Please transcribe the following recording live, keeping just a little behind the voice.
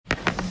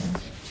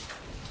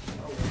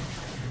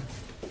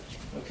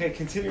Okay,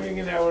 continuing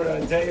in our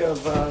day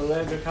of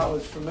Lander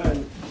College for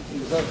Men. We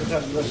was up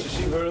at Rosh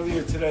Hashiva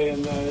earlier today,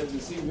 and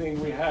this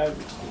evening we had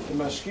the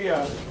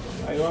Mashkiach.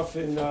 I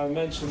often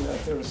mention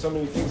that there were so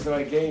many things that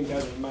I gained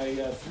out of my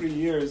 3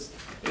 years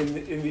in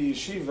the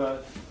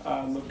yeshiva,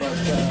 but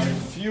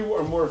few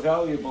are more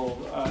valuable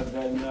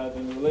than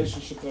the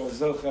relationship that I was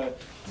zocha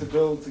to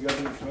build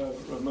together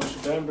with Rav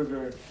Moshe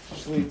Bamberger,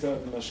 Shlita,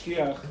 the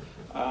Mashkiach,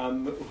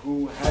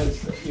 who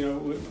has,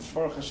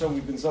 Baruch Hashem,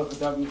 we've been zocha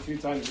to have him a few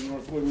times in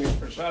North Woodmere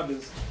for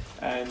Shabbos,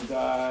 and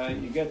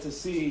you get to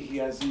see he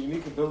has a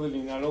unique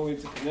ability not only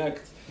to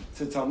connect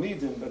to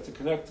Talmidim, but to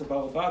connect to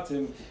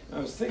Balabatim. And I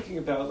was thinking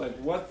about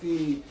what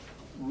the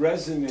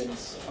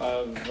resonance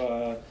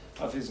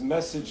of his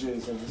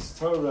messages and his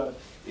Torah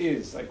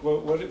is,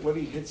 what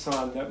he hits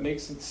on that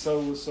makes it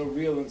so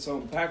real and so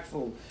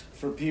impactful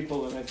for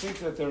people. And I think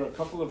that there are a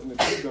couple of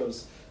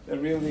nekudos that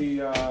really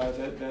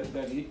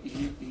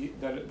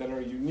that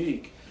are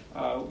unique.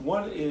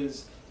 One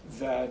is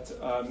that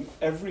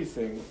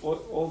everything,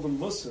 all the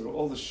musar,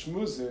 all the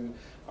shmuzin,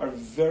 are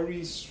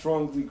very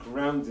strongly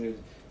grounded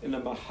in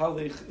a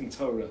mahalich in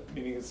Torah,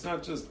 meaning it's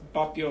not just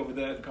bapya over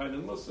there kind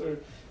of musar.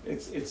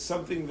 It's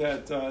something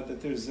that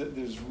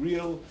there's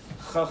real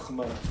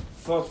chachma,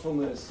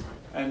 thoughtfulness,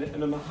 and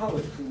a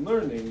mahalich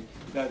learning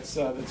that's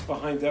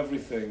behind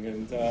everything,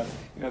 and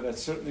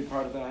that's certainly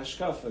part of the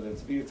hashkafa. That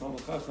to be a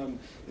talmid chacham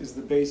is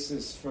the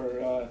basis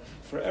for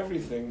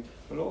everything,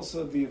 but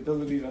also the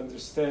ability to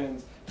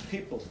understand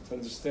people, to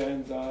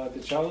understand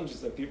the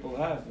challenges that people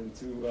have, and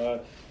to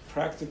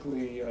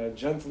practically,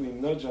 gently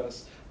nudge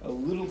us a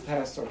little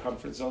past our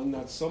comfort zone,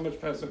 not so much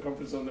past our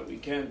comfort zone that we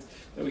can't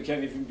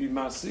even be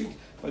masig,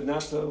 but not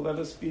to let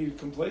us be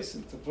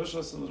complacent, to push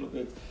us a little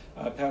bit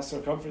past our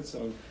comfort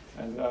zone.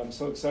 And I'm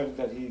so excited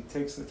that he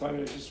takes the time.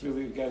 And I just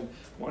really, again,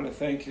 want to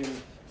thank him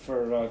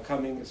for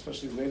coming,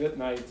 especially late at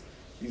night.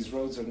 These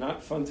roads are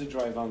not fun to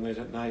drive on late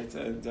at night,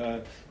 and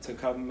to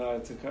come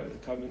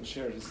and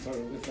share his Torah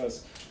with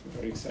us. We're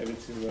very excited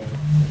to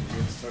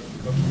get started.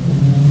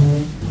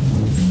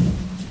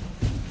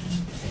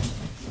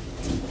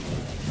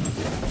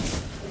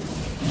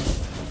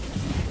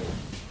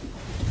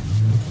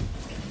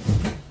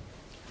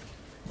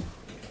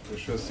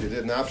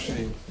 Yedid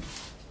Nafshi,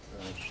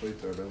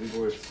 Shlita,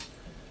 Belibowitz.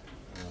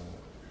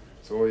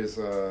 It's always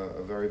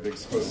a very big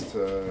zchus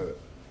to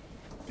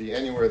be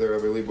anywhere that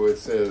Rabbi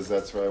Leibowitz is.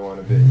 That's where I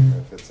want to be.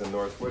 If it's in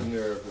North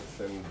Woodmere, if it's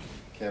in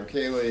Camp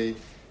Kaylie,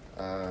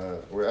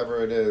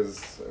 wherever it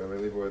is, Rabbi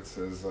Leibowitz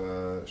is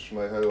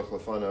Shmei Hailach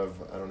Lefanav.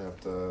 I don't have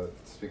to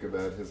speak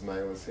about his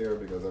mailas here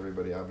because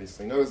everybody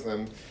obviously knows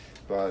them,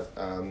 but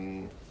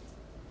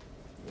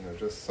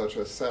just such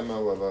a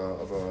semel of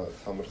a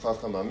Talmid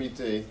Chacham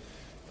Amiti,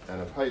 and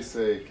a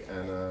paisik,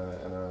 and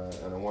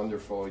a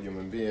wonderful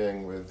human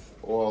being with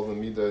all the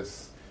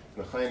midas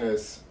and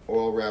chaynes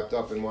all wrapped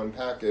up in one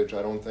package.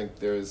 I don't think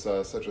there's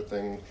such a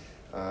thing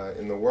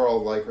in the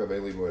world like Rabbi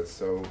Leibowitz.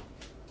 So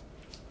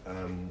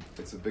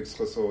it's a big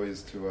zchus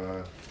always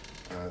to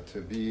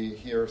be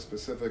here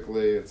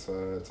specifically. It's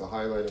a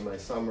highlight of my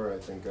summer. I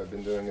think I've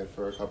been doing it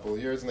for a couple of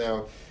years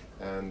now,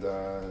 and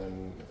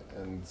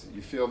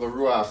you feel the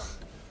ruach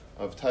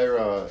of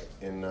Torah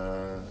in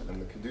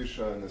the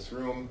kedusha in this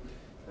room.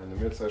 And the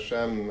Mitzvah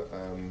Hashem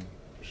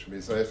should be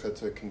zeicha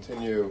to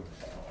continue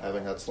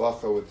having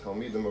hatzlacha with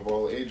Talmidim of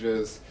all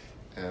ages,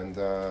 and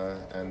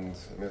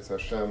Mitzvah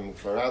Hashem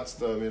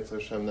Faratzda, Mitzvah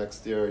Hashem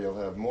next year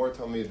you'll have more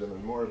Talmidim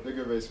and more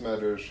bigger base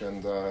matters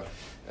and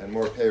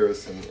more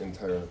peiros in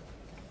Torah.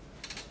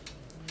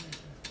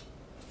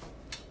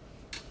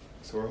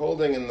 So we're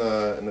holding in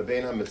the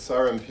Bein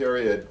HaMitzarim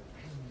period,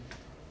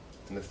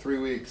 in the 3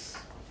 weeks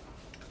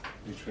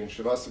between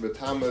Shavas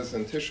B'Tammuz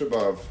and Tisha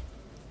B'Av.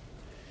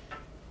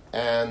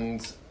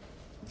 And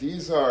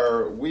these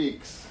are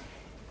weeks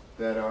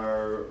that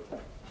are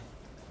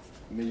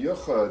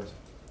miyuchad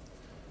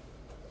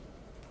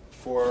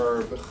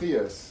for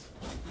bechiyas.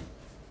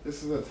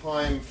 This is a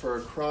time for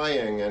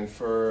crying and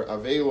for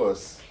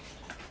avelus.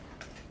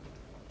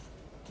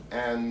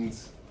 And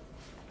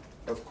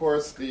of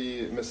course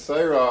the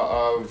Messiah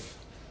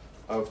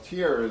of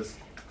tears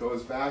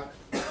goes back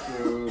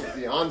to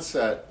the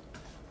onset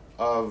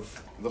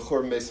of the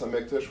Churban Beis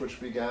HaMikdash, which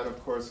began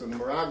of course with the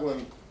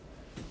Meraglim.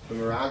 The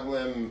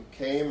Meraglim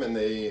came and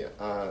they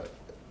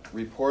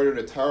reported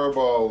a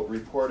terrible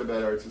report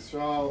about Eretz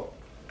Yisrael,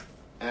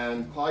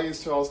 and Klal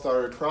Yisrael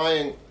started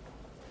crying.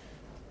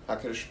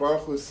 HaKadosh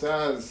Baruch Hu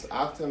says,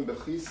 "Atem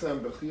bechisem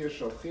bechiyah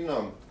shel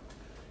chinam."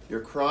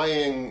 You're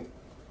crying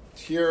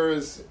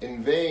tears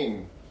in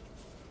vain,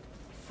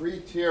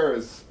 free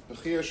tears,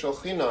 bechiyah shel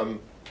chinam.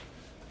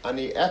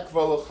 Ani ekva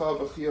lecha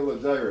bechiyah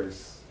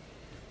l'deiros,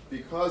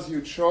 because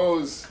you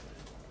chose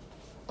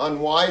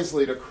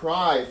unwisely to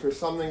cry for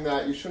something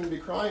that you shouldn't be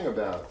crying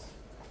about.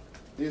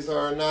 These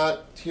are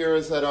not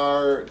tears that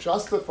are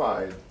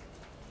justified.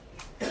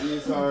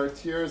 These are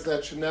tears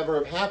that should never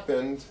have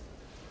happened,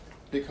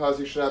 because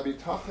you should have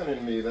bitachon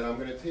in me that I'm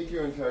going to take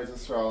you into Eretz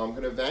Yisrael. I'm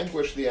going to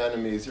vanquish the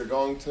enemies. You're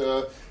going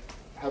to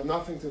have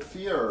nothing to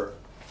fear.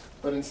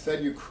 But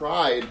instead you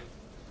cried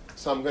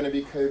So I'm going to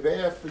be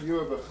kaveya for you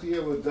a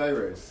b'chia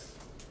l'dairis.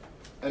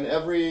 And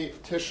every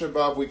Tisha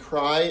B'Av we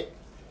cry,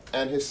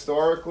 and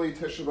historically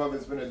Tisha B'Av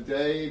has been a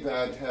day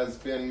that has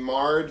been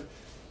marred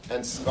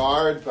and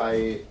scarred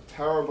by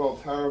terrible,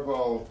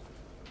 terrible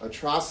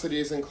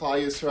atrocities in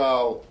Klal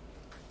Yisrael.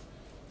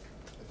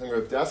 I think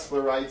Rav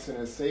Dessler writes in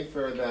his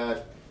Sefer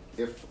that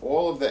if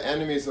all of the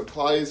enemies of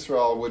Klal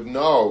Yisrael would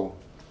know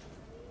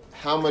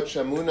how much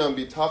emunah and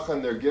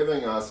bitachon they're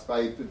giving us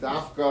by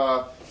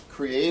B'dafka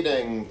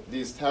creating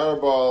these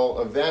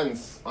terrible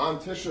events on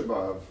Tisha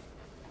B'Av,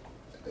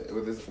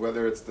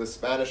 whether it's the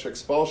Spanish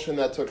expulsion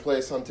that took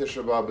place on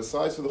Tisha B'Av,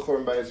 besides for the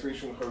Churban Bayis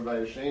Rishon, Churban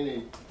Bayis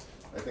Sheni,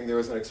 I think there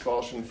was an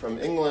expulsion from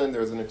England,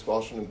 there was an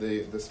expulsion of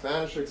the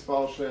Spanish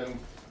expulsion,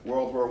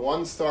 World War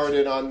I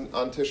started on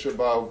Tisha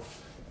B'Av,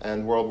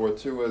 and World War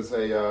II was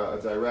a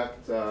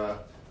direct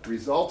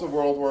result of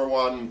World War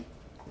I.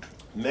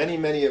 Many,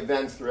 many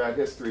events throughout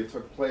history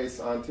took place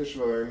on Tisha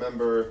B'Av. I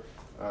remember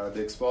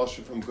the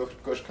expulsion from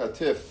Gush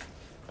Katif.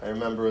 I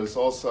remember it was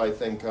also, I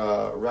think,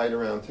 right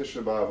around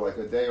Tisha B'Av, like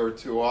a day or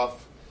two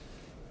off.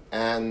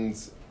 And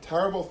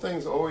terrible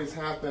things always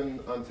happen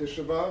on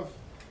Tisha B'Av.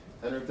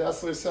 And Rav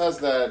Dessler says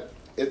that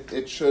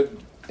it should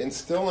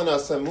instill in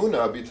us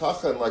emunah,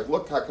 bitachon, like,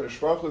 look, HaKadosh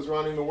Baruch Hu is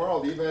running the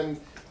world. Even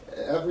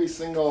every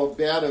single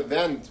bad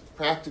event,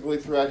 practically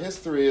throughout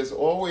history, is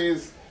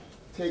always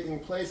taking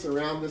place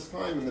around this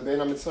time in the Bein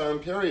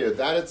HaMitzarim period.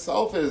 That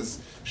itself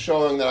is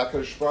showing that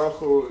HaKadosh Baruch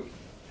Hu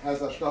has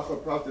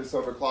hashgacha pratis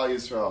over Klal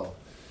Yisrael.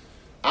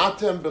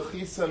 Atem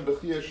b'chisem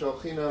b'chiyah shel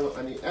chinam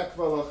ani ekva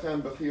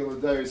lachem b'chiyah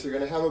l'dairis. You're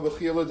going to have a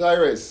b'chiyah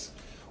l'dairis,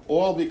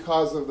 all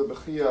because of the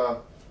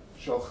b'chiyah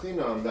shel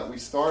chinam that we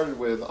started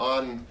with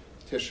on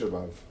Tisha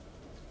B'Av.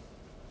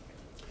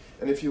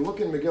 And if you look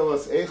in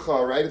Megillas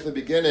Eicha, right at the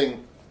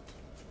beginning,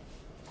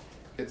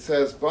 it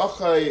says,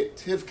 B'chai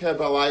tivke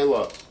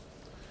b'layla,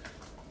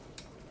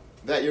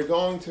 that you're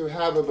going to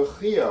have a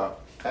b'chiyah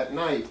at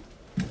night.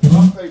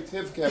 B'chai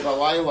tivke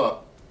b'layla.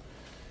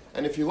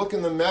 And if you look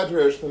in the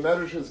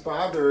Medrash is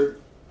bothered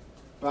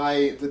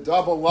by the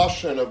double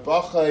lashon of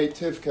B'chai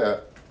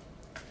tivke.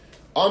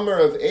 Amr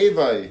of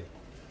Evai,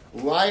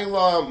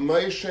 Laila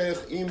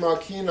Meishech Ima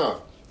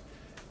Kina.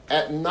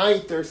 At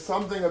night, there's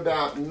something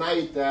about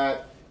night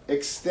that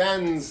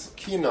extends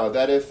kina,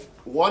 that if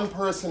one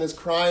person is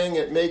crying,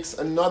 it makes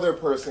another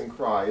person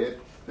cry.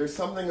 There's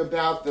something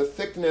about the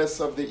thickness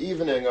of the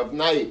evening, of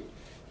night,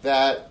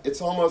 that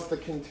it's almost a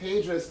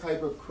contagious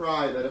type of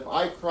cry, that if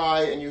I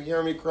cry and you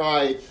hear me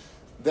cry,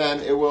 then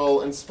it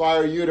will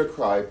inspire you to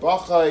cry.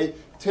 B'chai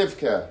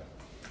tivke.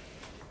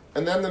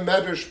 And then the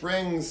Medrash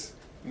brings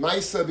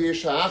Maisa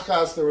b'isha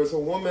achas. There was a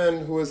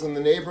woman who was in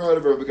the neighborhood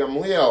of Rabbi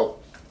Gamliel,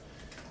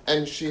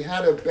 and she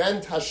had a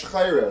ben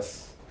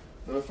tashchairis.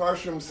 The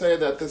Mefarshim say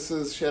that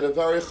she had a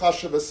very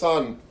chashuv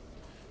son,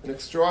 an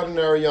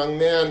extraordinary young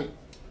man,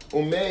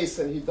 umeis,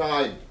 and he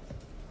died.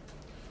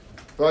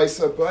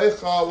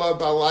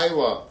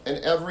 And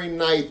every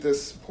night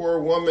this poor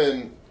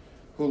woman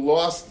who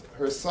lost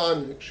her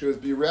son, she was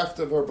bereft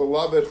of her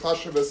beloved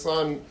chashuv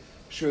son,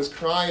 she was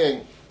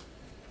crying.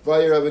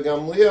 Rabbi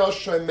Gamliel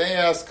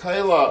shomeas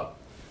Kaylie.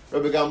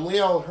 Rabbi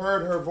Gamliel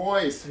heard her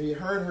voice, he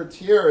heard her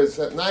tears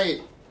at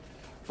night.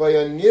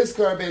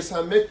 Nizkar Beis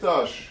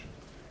HaMikdash,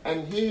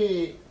 and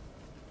he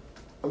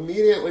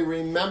immediately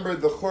remembered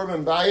the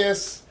Churban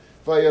Bayis.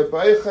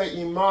 Vayabaycha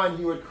Iman,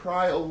 he would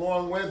cry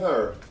along with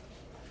her.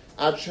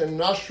 Ad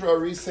shenashra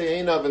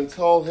risei einav,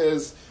 until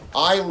his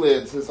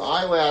eyelids, his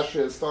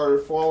eyelashes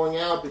started falling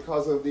out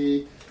because of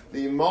the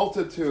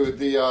multitude.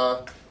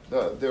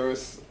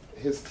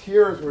 His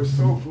tears were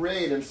so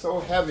great and so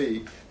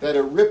heavy that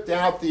it ripped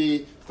out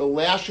the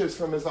lashes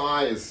from his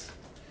eyes.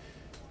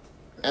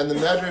 And the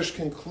Medrash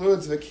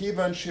concludes,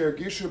 V'kivan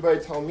she'ergishu by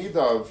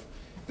Talmidav,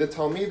 the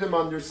Talmidim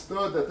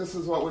understood that this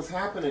is what was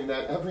happening,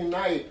 that every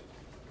night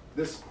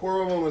this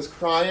poor woman was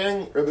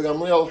crying. Rabbi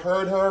Gamliel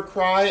heard her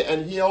cry,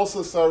 and he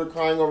also started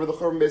crying over the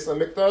Churban Beis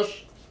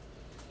HaMikdash.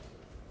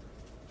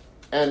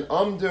 And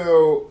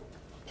Amdu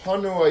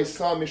Panu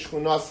Isa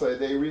Mishchunasai,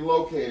 they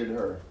relocated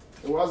her.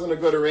 It wasn't a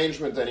good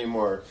arrangement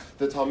anymore.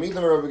 The Talmidim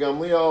of Rabbi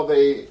Gamliel,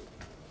 they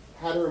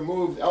had her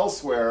moved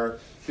elsewhere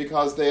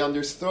because they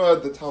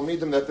understood, the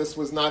Talmidim, that this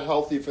was not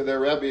healthy for their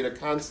Rebbe to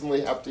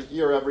constantly have to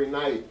hear every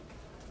night,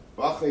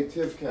 B'chai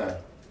tivke,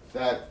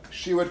 that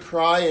she would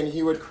cry and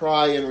he would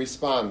cry in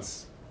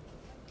response.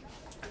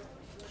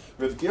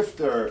 Rav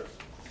Gifter,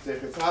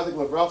 Zecher Tzadik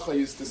Livracha,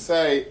 used to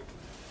say,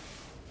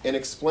 in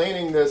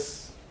explaining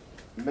this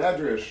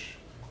Medrash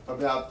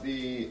about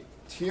the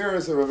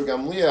tears of Rabbi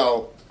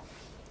Gamliel,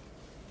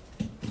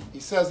 he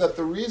says that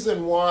the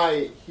reason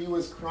why he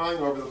was crying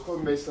over the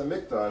Churban Beis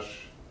HaMikdash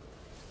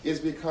is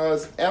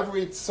because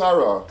every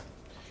tzara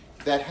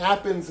that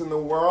happens in the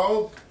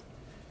world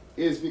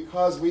is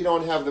because we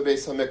don't have the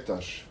Beis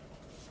HaMikdash.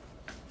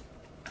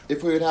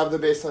 If we would have the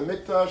Beis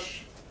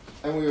HaMikdash,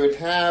 and we would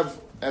have,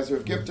 as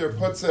Rav Gifter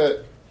puts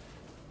it,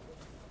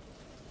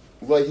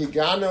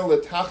 Lahigano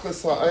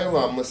l'tachlis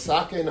ha'olam,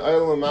 l'sakein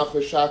olam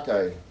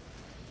ma'chushakai.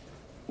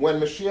 When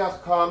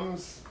Mashiach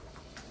comes,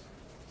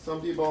 Some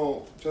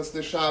people, just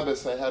this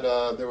Shabbos,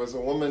 there was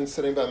a woman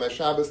sitting by my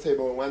Shabbos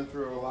table who went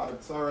through a lot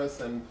of tzaras,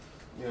 and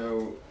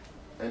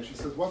and she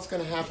says, what's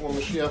going to happen when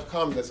Mashiach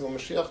comes? I said, when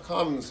Mashiach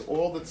comes,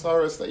 all the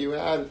tzaras that you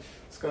had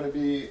is going to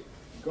be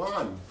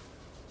gone.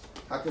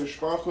 HaKadosh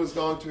Baruch Hu is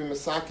going to be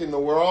masak in the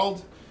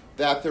world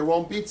that there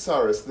won't be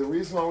tzaras. The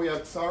reason why we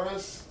have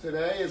tzaras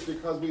today is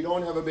because we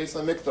don't have a Beis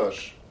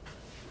HaMikdash.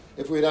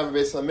 If we'd have a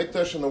Beis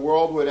HaMikdash and the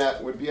world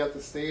would be at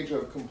the stage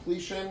of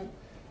completion,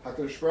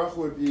 HaKadosh Baruch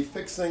Hu would be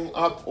fixing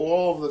up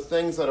all of the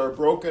things that are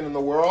broken in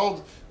the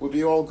world, would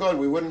be all good.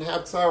 We wouldn't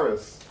have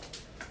tzaras.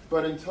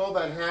 But until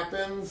that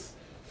happens,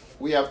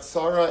 we have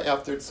tzara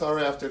after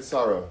tzara after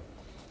tzara.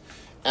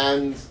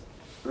 And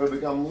Rabbi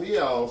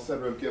Gamliel,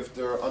 said Rabbi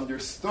Gifter,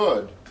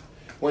 understood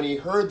when he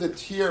heard the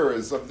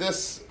tears of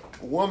this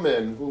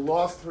woman who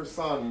lost her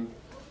son,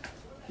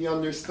 he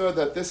understood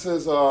that this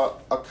is a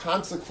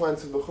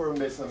consequence of the Churban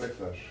Beis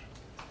HaMikdash.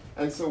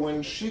 And so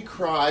when she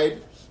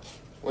cried,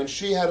 when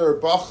she had her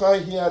bacha,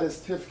 he had his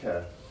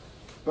tifkeh.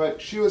 But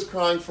she was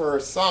crying for her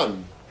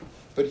son.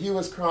 But he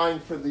was crying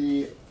for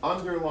the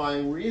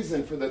underlying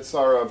reason for the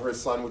tzara of her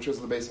son, which was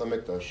the Beis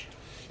HaMikdash.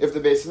 If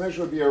the Beis HaMikdash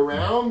would be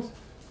around,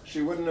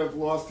 she wouldn't have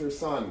lost her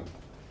son.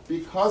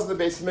 Because the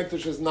Beis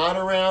HaMikdash is not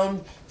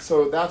around,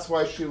 so that's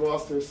why she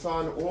lost her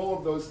son. All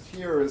of those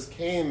tears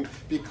came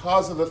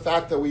because of the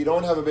fact that we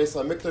don't have a Beis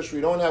HaMikdash,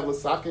 we don't have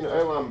L'sakin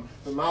Olam,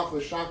 the Malch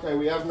L'Shakai,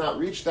 we have not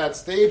reached that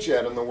stage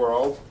yet in the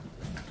world.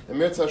 And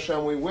Mitzvah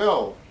Hashem, we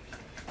will.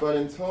 But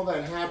until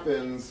that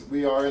happens,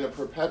 we are in a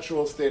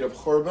perpetual state of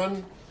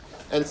Churban.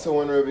 And so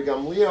when Rabbi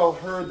Gamliel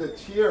heard the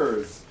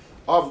tears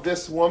of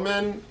this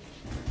woman,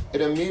 it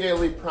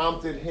immediately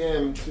prompted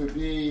him to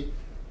be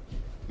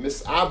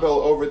misabel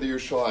over the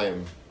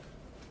Yerushalayim.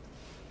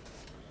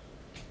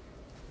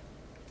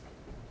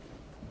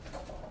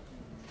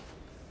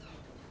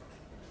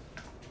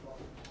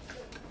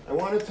 I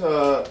wanted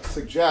to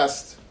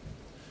suggest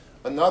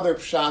another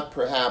pshat,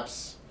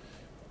 perhaps,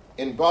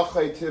 in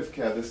Bachei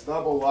Tivkeh, this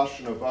double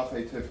lashon of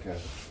Bachei Tivkeh.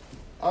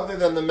 Other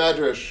than the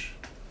Medrash,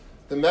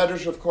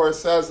 of course,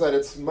 says that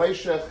it's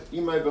Meishech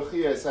Imay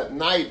Bechiyah. It's at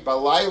night,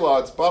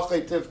 Balayla, it's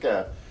Bachei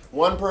Tivkeh.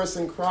 One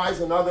person cries,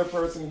 another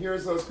person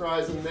hears those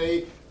cries, and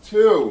they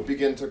too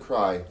begin to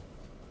cry.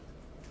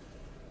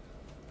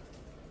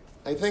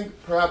 I think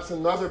perhaps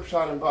another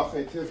pshat in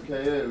Bachei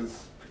Tivkeh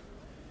is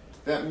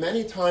that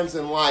many times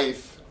in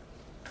life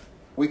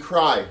we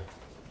cry.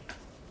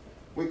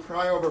 We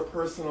cry over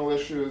personal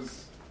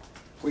issues.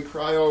 We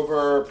cry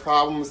over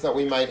problems that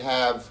we might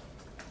have.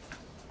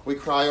 We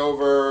cry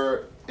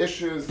over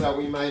issues that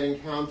we might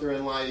encounter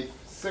in life,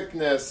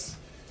 sickness,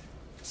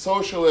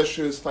 social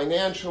issues,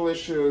 financial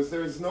issues.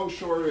 There's no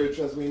shortage,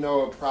 as we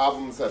know, of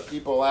problems that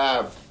people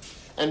have.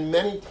 And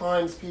many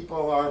times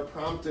people are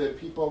prompted,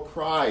 people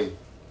cry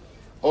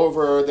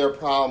over their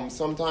problems.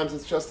 Sometimes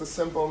it's just a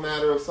simple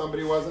matter of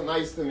somebody wasn't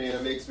nice to me and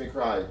it makes me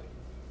cry.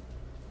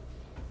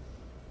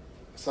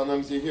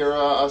 Sometimes you hear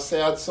a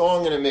sad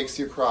song and it makes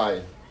you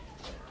cry.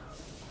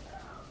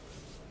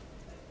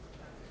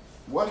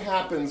 What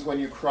happens when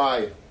you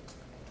cry?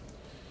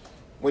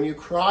 When you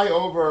cry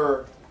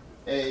over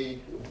a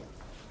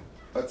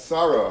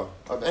tzara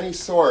of any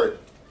sort,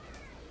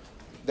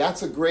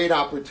 that's a great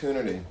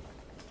opportunity.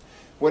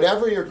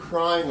 Whatever you're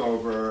crying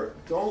over,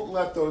 don't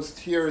let those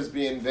tears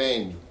be in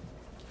vain.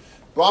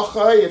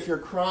 Bachai, if you're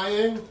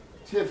crying,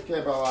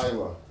 tivkeh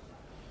balayla.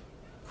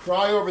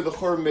 Cry over the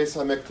Churban Beis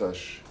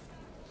HaMikdash.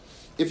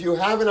 If you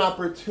have an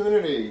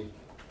opportunity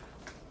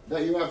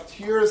that you have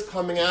tears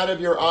coming out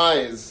of your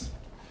eyes,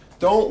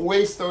 don't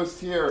waste those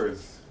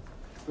tears.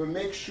 But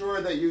make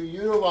sure that you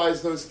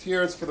utilize those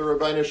tears for the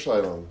Rabbeinu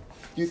Shalom.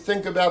 You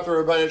think about the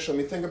Rabbeinu Shalom.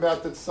 You think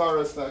about the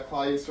tzaras that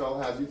Klal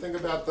Yisrael has. You think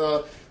about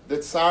the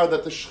tsar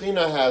that the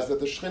Shechina has, that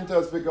the Shechina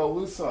is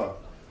begalusa,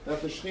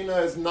 that the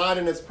Shechina is not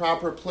in its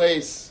proper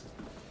place.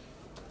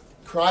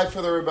 Cry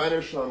for the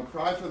Rabbeinu Shalom.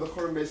 Cry for the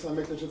Churban Beis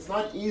HaMikdash. It's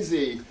not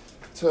easy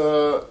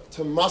to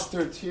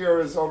muster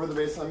tears over the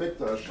Beis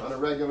HaMikdash on a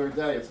regular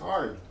day. It's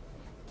hard.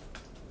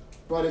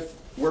 But if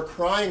we're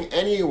crying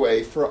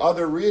anyway for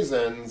other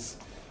reasons,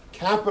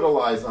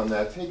 capitalize on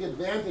that. Take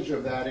advantage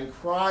of that and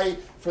cry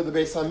for the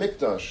Beis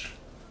HaMikdash.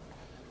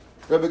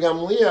 Rabbi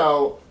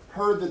Gamliel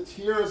heard the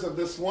tears of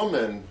this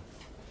woman,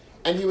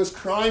 and he was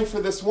crying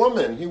for this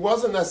woman. He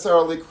wasn't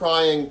necessarily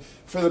crying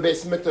for the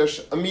Beis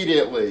HaMikdash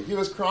immediately. He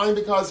was crying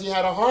because he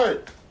had a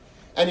heart.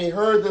 And he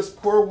heard this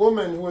poor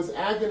woman who was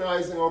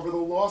agonizing over the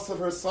loss of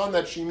her son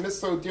that she missed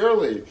so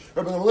dearly.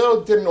 Rabbi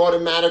Gamliel didn't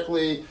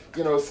automatically,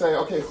 say,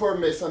 okay, Churban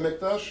Beis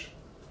HaMikdash.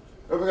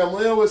 Rabbi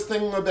Gamliel was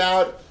thinking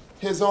about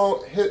her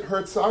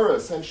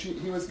tzaras, and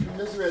he was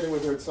commiserating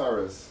with her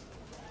tzaras.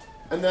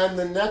 And then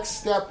the next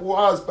step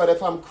was, but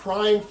if I'm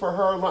crying for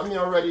her, let me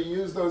already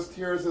use those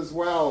tears as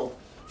well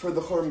for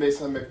the Churban Beis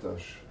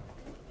HaMikdash.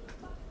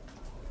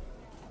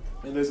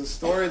 And there's a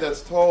story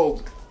that's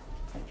told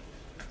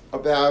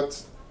about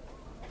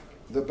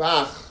the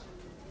Bach.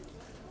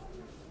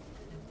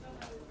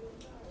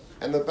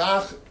 And the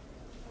Bach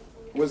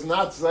was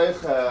not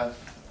zeicha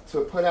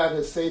to put out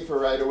his sefer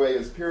right away,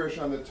 his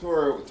pirush on the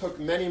Torah. It took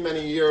many,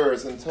 many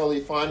years until he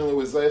finally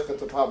was zeicha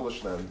to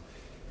publish them.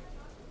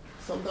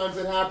 Sometimes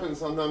it happens.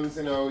 Sometimes,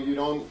 you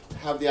don't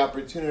have the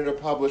opportunity to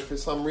publish for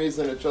some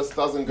reason. It just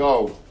doesn't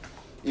go.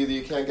 Either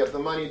you can't get the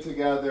money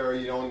together, or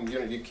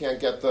you can't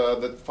get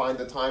find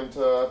the time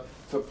to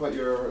put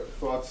your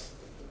thoughts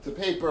to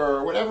paper,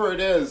 or whatever it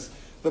is.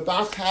 The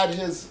Bach had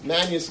his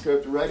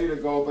manuscript ready to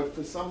go, but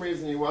for some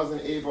reason he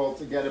wasn't able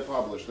to get it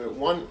published.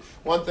 One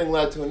thing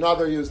led to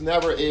another. He was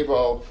never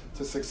able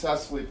to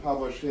successfully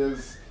publish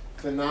his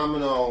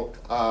phenomenal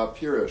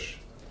pirush.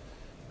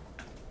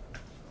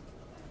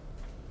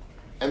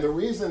 And the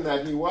reason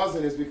that he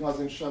wasn't is because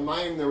in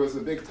Shamayim there was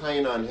a big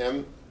tain on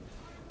him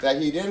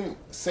that he didn't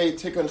say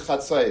Tikkun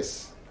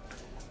Chatzais.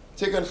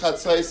 Tikkun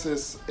Chatzais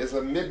is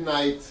a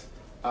midnight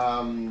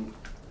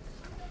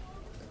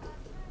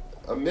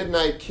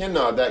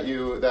kinna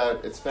that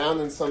it's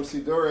found in some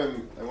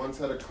Sidurim. I once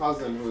had a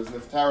cousin who was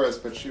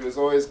Niftaris, but she was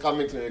always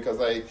coming to me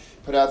because I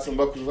put out some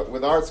books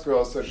with Art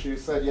Scroll. So she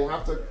said, you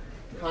have to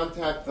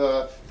contact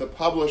the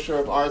publisher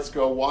of Art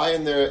Scroll. Why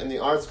in the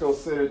Art Scroll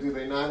Siddur do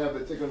they not have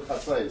the Tikkun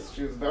Chatzais?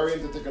 She was very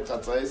into Tikkun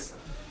Chatzais.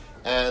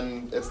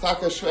 And it's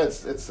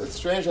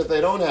strange that they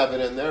don't have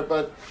it in there,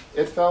 but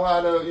it fell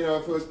out of,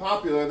 if it was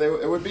popular,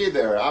 it would be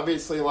there.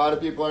 Obviously, a lot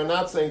of people are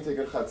not saying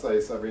Tikkun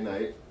Chatzais every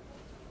night.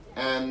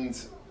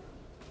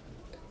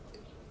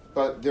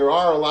 But there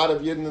are a lot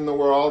of Yidden in the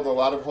world, a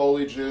lot of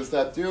holy Jews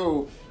that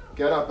do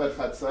get up at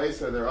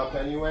Chatzais, or they're up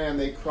anyway, and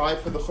they cry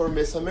for the Churban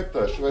Beis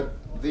HaMikdash. But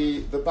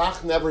the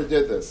Bach never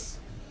did this.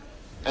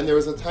 And there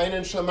was a tain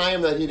in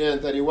Shamayim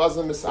that he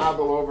wasn't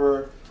misabel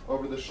over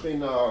the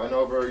Shechina and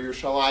over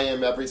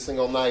Yerushalayim every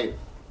single night.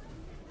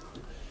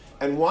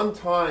 And one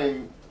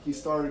time he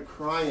started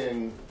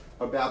crying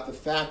about the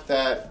fact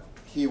that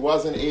he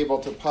wasn't able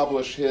to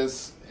publish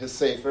his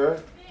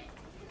sefer.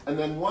 And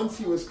then once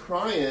he was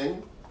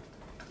crying,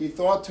 he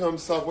thought to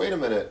himself, wait a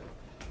minute,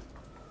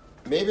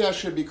 maybe I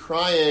should be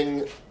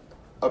crying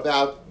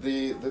about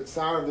the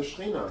tsar of the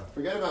Shechina.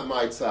 Forget about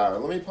my tsar.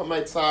 Let me put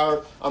my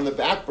tsar on the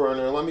back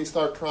burner and let me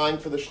start crying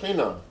for the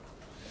Shechina.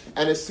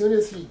 And as soon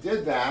as he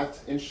did that,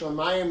 in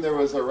Shamayim there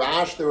was a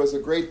rash, there was a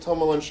great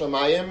tumult in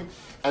Shamayim,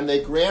 and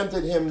they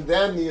granted him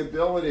then the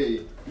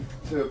ability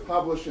to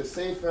publish a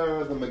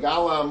sefer. The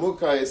Megala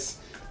Amukais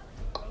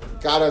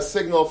got a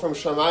signal from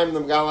Shamayim.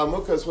 The Megala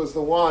Amukais was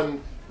the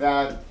one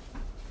that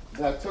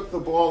took the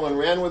ball and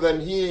ran with it,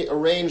 and he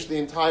arranged the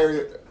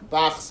entire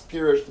Bach's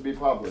pirush to be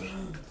published.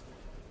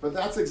 But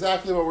that's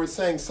exactly what we're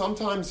saying.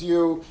 Sometimes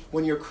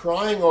when you're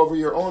crying over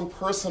your own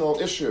personal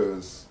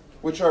issues,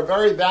 which are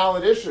very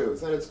valid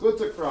issues, and it's good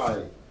to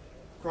cry.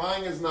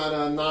 Crying is not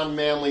a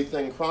non-manly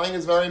thing. Crying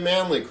is very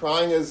manly.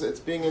 Crying it's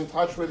being in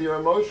touch with your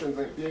emotions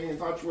and being in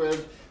touch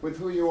with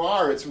who you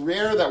are. It's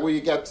rare that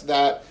we get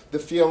to the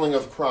feeling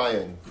of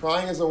crying.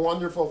 Crying is a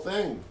wonderful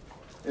thing,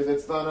 if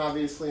it's done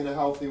obviously in a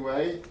healthy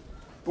way.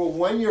 But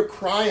when you're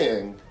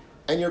crying,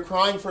 and you're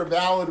crying for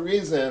valid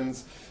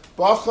reasons,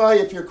 Bacha,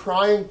 if you're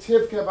crying,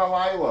 Tivke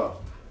Balayla,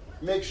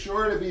 make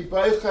sure to be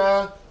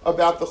Beicha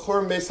about the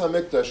Churban Beis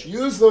HaMikdash.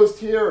 Use those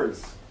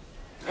tears.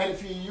 And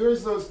if you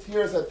use those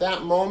tears at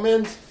that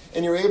moment,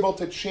 and you're able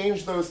to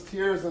change those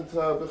tears into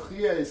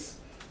Bechiyas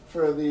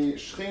for the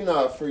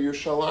Shechina, for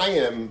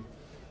Yerushalayim,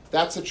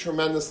 that's a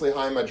tremendously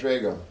high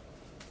madrega.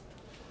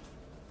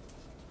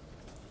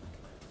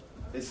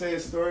 They say a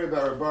story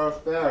about Reb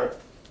Baruch Ber.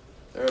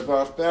 Reb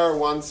Baruch Ber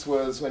once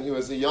when he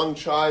was a young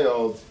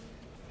child,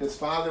 his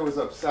father was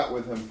upset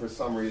with him for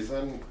some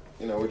reason,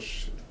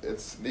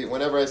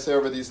 whenever I say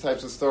over these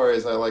types of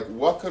stories, I like,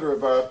 what could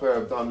Reb Baruch Ber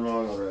have done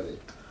wrong already?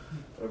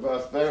 Reb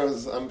Baruch Ber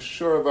I'm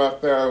sure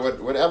Reb Baruch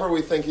Ber, whatever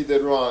we think he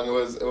did wrong, it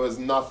was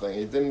nothing.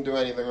 He didn't do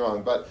anything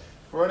wrong. But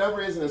for whatever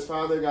reason, his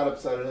father got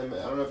upset at him.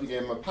 I don't know if he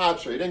gave him a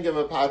patch or he didn't give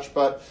him a patch,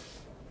 but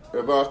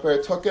Reb Baruch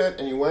Ber took it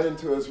and he went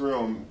into his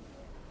room.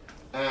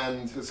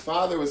 And his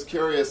father was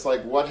curious,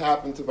 what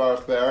happened to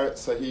Baruch Ber.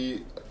 So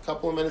a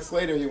couple of minutes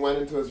later, he went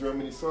into his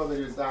room and he saw that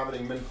he was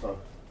davening mincha.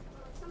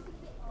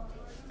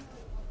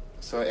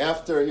 So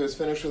after he was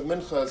finished with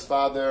mincha, his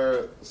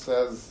father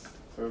says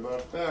to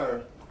Baruch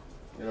Ber,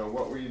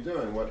 what were you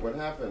doing? What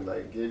happened?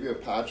 I gave you a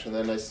patch, and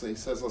then he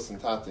says, listen,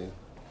 Tati. He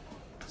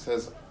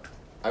says,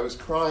 I was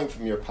crying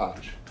from your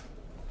patch.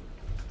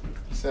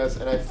 He says,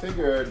 and I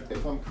figured,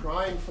 if I'm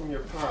crying from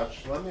your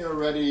patch, let me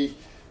already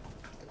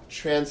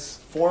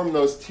transform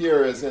those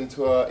tears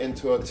into a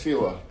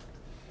tefillah.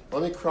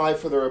 Let me cry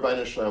for the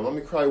Rabbeinu Shalom. Let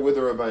me cry with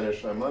the Rabbeinu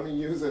Shalom. Let me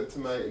use it to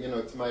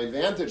my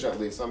advantage at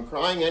least. I'm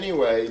crying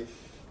anyway.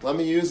 Let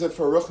me use it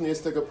for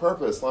ruchnistic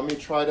purpose. Let me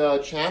try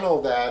to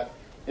channel that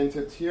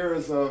into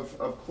tears of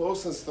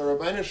closeness to the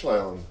Rabbeinu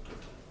Shalom.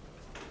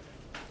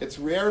 It's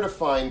rare to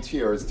find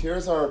tears.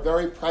 Tears are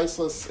very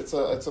priceless. It's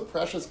a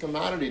precious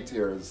commodity,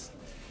 tears.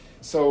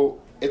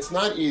 So it's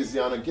not easy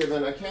on a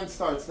given. I can't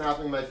start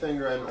snapping my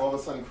finger and all of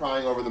a sudden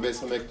crying over the Beis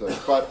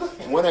HaMikdash. But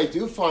when I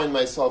do find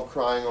myself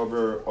crying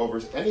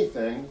over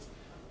anything,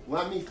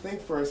 let me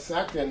think for a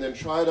second and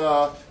try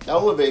to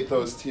elevate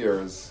those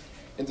tears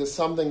into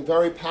something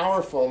very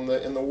powerful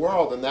in the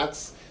world. And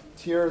that's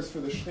tears for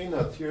the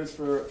Shekhinah, tears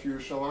for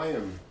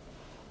Yerushalayim.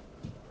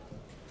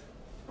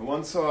 I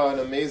once saw an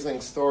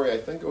amazing story. I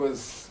think it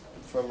was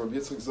from Rabbi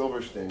Yitzchak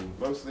Zilberstein.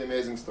 Most of the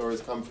amazing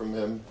stories come from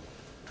him.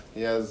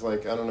 He has, he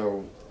has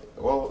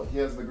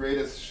the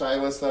greatest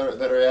shilas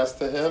that are asked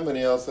to him, and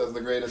he also has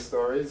the greatest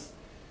stories.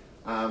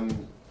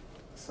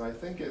 So I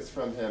think it's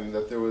from him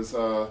that there was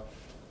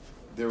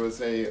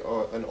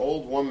an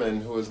old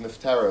woman who was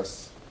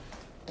nifteris,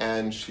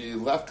 and she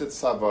left at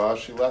Saba.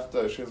 She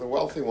was a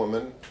wealthy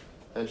woman,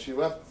 and she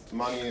left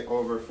money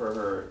over for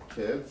her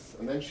kids,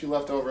 and then she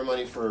left over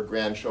money for her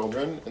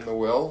grandchildren in the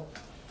will,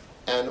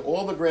 and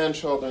all the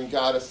grandchildren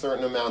got a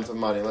certain amount of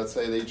money. Let's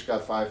say they each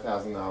got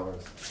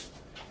 $5,000.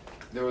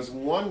 There was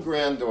one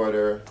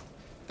granddaughter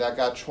that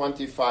got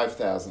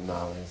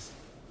 $25,000,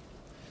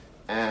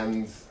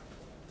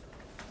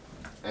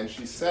 and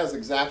she says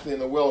exactly in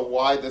the will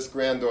why this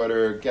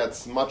granddaughter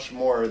gets much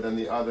more than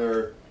the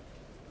other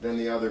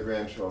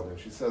grandchildren.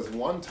 She says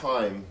one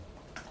time,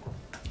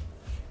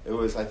 it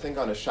was I think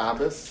on a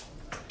Shabbos,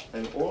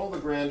 and all the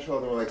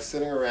grandchildren were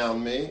sitting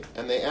around me,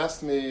 and they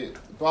asked me,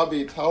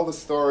 Bobby, tell the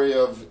story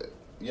of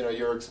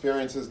your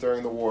experiences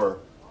during the war.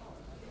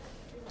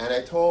 And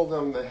I told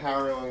them the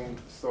harrowing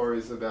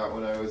stories about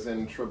when I was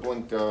in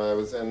Treblinka, I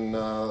was in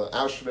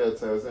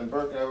Auschwitz, I was in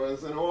Berkeley, I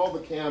was in all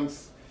the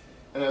camps.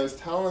 And I was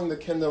telling the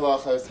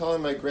kinderlach, I was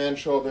telling my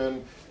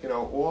grandchildren,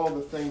 all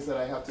the things that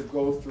I have to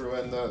go through,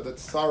 and the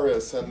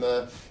tsaris, and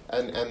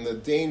the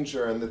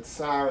danger, and the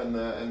tsar, and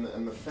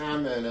the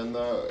famine, and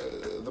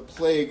the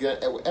plague,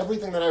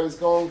 everything that I was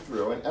going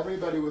through. And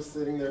everybody was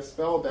sitting there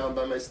spellbound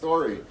by my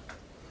story.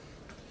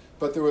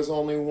 But there was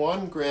only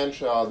one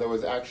grandchild that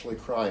was actually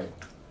crying.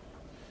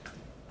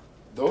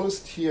 Those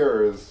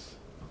tears,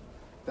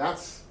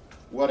 that's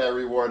what I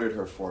rewarded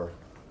her for.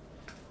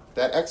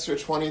 That extra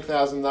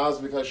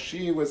 $20,000, because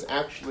she was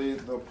actually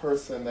the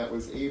person that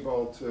was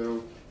able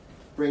to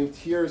bring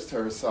tears to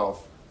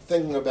herself,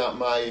 thinking about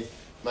my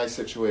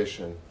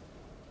situation.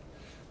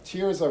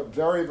 Tears are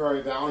very,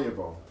 very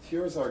valuable.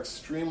 Tears are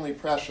extremely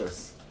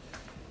precious.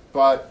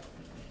 But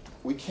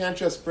we can't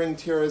just bring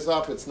tears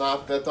up.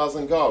 That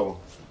doesn't go.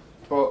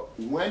 But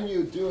when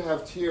you do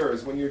have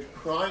tears, when you're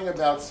crying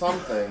about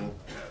something,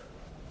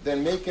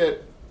 then make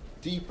it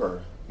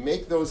deeper.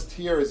 Make those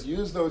tears,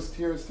 use those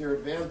tears to your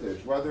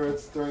advantage, whether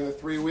it's during the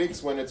 3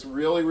 weeks when it's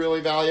really, really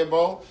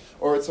valuable,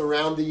 or it's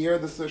around the year,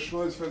 the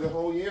shuz for the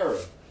whole year.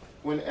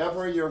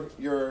 Whenever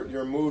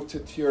you're moved to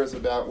tears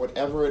about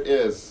whatever it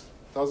is,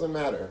 doesn't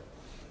matter.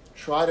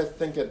 Try to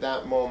think at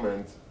that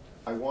moment,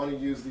 I want to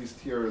use these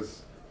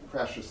tears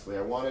preciously.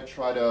 I want to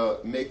try to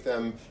make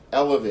them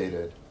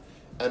elevated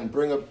and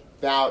bring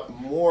about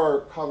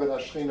more kavod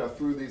hashchina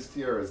through these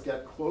tears.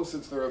 Get closer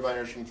to the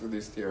Rebbeinu Shem through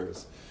these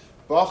tears.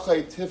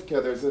 Bachay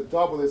tivke, there's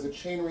a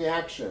chain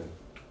reaction.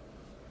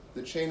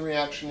 The chain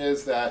reaction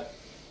is that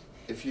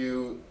if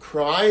you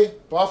cry,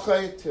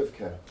 bachay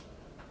tivke,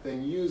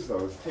 then use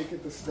those. Take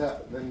it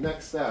the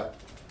next step,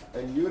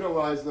 and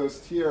utilize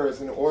those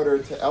tears in order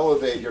to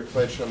elevate your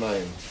Kved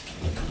Shamayim.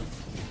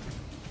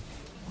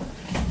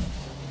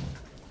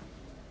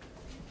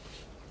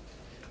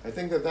 I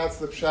think that's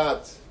the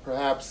pshat,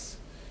 perhaps,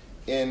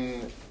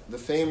 in the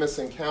famous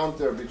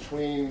encounter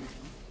between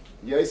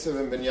Yosef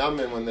and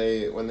Binyamin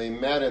when they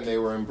met and they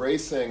were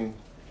embracing,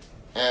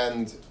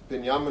 and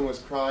Binyamin was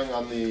crying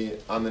on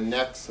the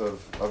necks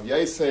of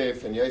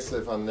Yosef, and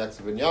Yosef on the necks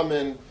of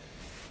Binyamin,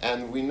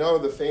 and we know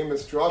the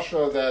famous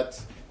drasha that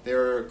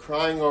they're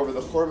crying over the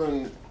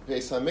Churban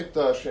Beis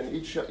Hamikdash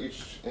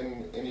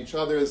and in each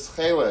other's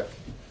chelek,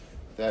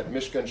 that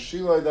Mishkan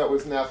Shiloh that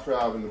was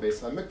Nachrav and the Beis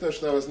Hamikdash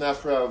that was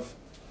Nachrav.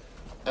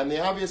 And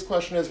the obvious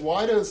question is,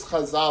 why does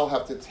Chazal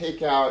have to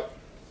take out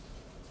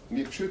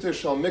Mipshuta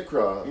Shel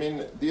Mikra? I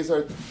mean, these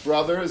are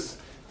brothers,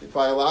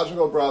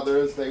 biological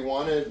brothers. They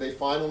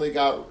finally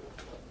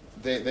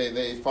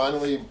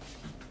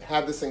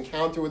had this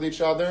encounter with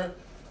each other,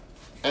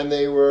 and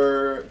they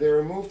were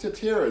moved to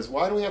tears.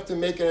 Why do we have to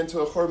make it into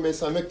a Churban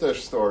Beis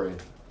Hamikdash story?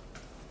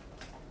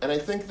 And I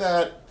think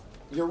that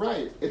you're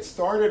right. It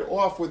started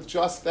off with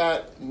just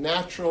that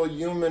natural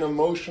human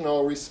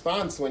emotional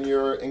response when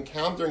you're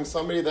encountering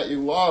somebody that you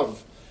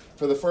love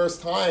for the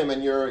first time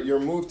and you're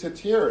moved to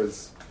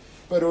tears.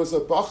 But it was a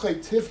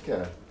bachay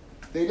tivke.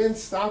 They didn't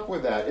stop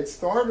with that. It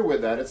started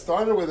with that. It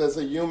started with as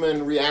a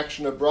human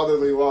reaction of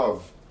brotherly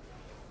love.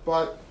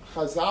 But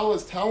Chazal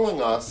is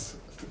telling us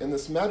in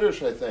this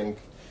medrash, I think,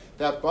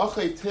 that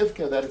bachay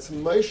tivke, that it's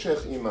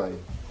meishech imay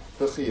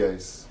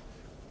b'chiyos.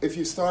 If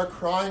you start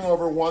crying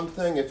over one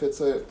thing, if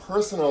it's a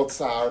personal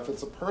tsar, if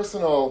it's a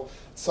personal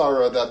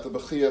tzara that the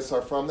b'chiyos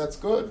are from, that's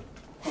good.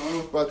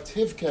 But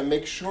tivke,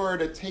 make sure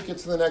to take it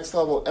to the next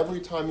level.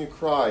 Every time you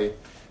cry,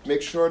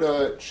 make sure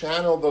to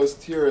channel those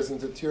tears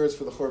into tears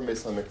for the Churban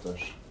Beis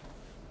Hamikdash.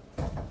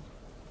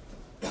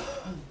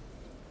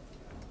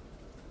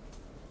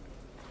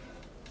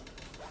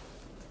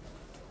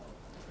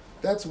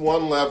 That's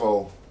one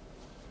level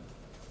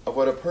of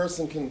what a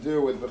person can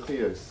do with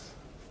b'chiyos.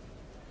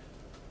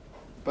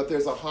 But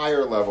there's a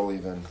higher level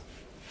even.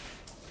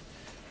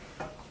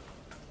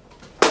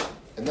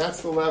 And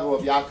that's the level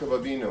of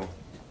Yaakov Avinu.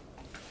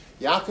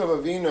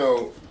 Yaakov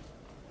Avinu,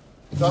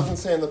 it doesn't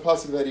say in the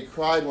pasuk that he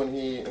cried when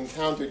he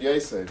encountered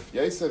Yosef.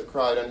 Yosef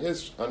cried on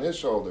his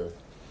shoulder.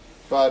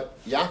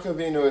 But Yaakov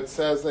Avinu, it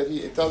says that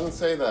it doesn't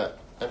say that.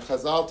 And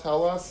Chazal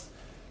tell us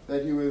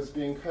that he was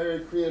being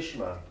Kriya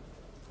Shema.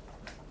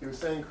 He was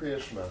saying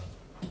Kriya Shema.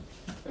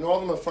 And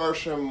all the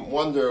Mefarshim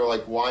wonder,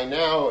 like, why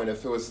now? And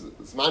if it was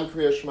Zman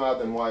Kriya Shema,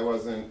 then why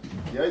wasn't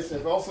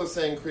Yosef also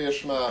saying Kriya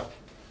Shema?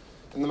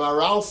 And the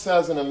Maharal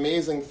says an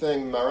amazing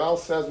thing. The Maharal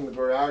says in the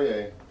Gur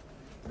Aryeh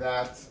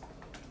that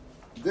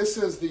this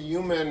is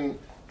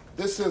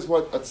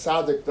what a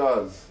tzaddik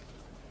does.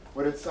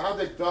 What a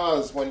tzaddik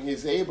does when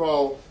he's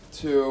able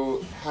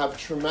to have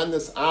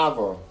tremendous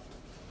ava.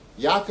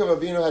 Yaakov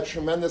Avinu had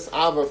tremendous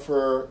ava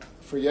for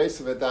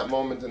Yosef at that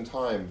moment in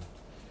time.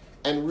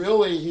 And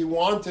really, he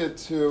wanted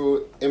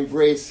to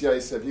embrace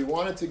Yosef. He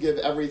wanted to give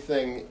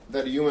everything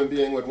that a human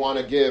being would want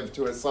to give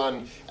to his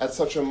son at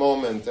such a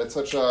moment, at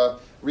such a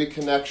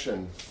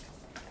reconnection.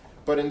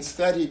 But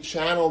instead, he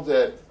channeled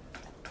it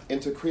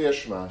into Kriya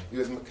Shema. He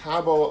was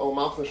Makabel o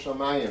Malchus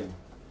Shamayim.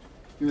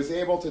 He was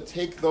able to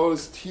take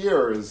those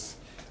tears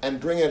and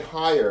bring it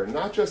higher,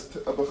 not just to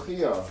a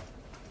Bechiyah,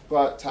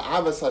 but to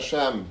Avas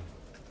Hashem,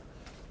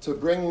 to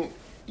bring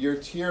your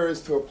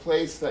tears to a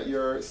place that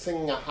you're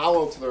singing a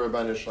hallel to the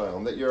Rebbeinu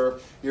Shalom, that you're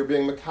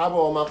being Makabel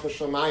o Malchus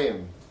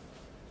Shamayim.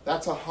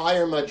 That's a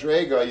higher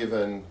madrega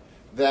even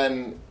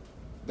than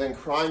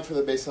crying for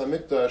the Beis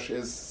HaMikdash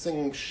is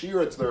singing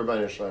shira to the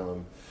Rebbeinu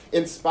Shalom.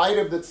 In spite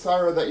of the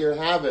tzara that you're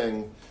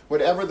having,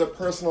 whatever the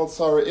personal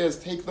tzara is,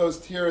 take those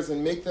tears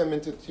and make them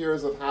into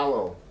tears of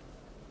hallel.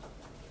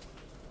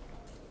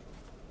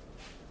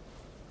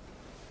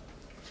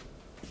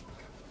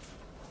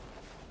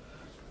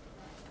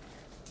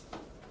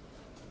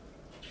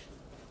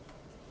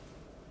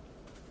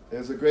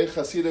 There's a great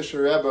Hasidic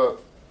Rebbe,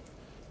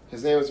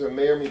 his name was Reb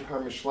Meir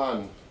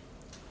Miparmishlan,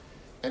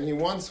 and he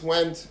once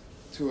went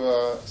to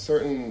a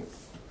certain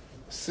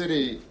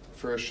city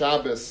for a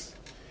Shabbos,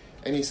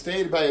 and he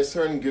stayed by a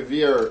certain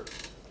Gevir.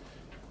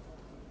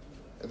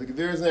 The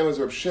Gevir's name was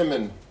Reb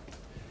Shimon,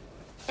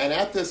 and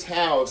at this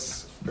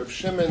house, Reb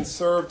Shimon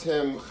served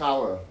him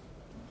challah,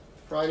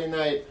 Friday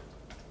night,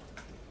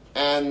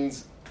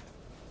 and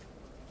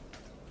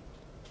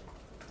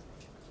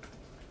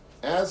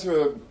as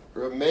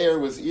Reb Meir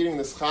was eating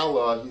this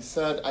challah, he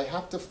said, I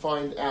have to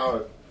find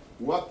out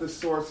what the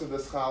source of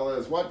this challah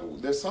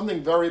is. There's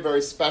something very,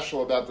 very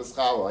special about this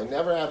challah. I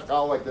never had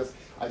challah like this.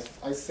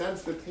 I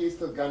sense the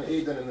taste of Gan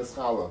Eden in this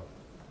challah.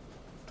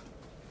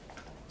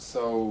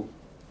 So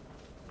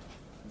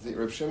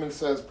Reb Shimon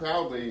says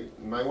proudly,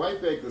 my wife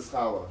baked this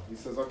challah. He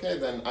says, okay,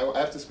 then I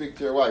have to speak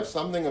to your wife.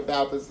 Something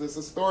about this, there's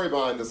a story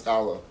behind this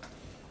challah.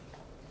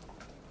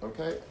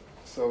 Okay,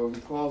 so he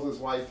calls his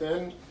wife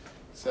in,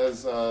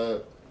 says,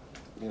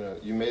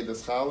 you made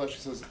this challah? She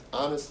says,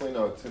 honestly,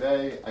 no.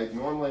 Today, I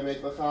normally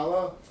make the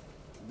challah.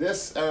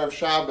 This Erev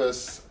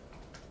Shabbos,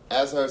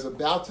 as I was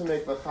about to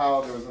make the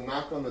challah, there was a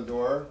knock on the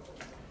door,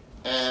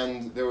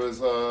 and there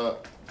was a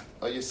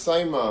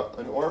Yisaima,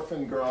 an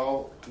orphan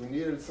girl who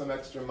needed some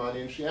extra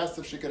money, and she asked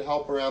if she could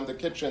help around the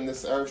kitchen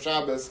this Erev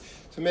Shabbos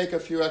to make a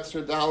few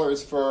extra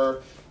dollars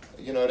for,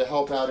 to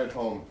help out at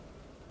home.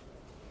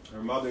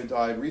 Her mother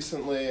died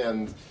recently,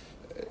 and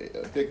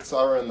a big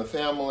tzara in the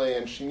family,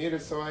 and she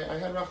needed, so I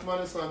had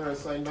Rachmanis on her,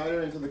 so I invited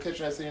her into the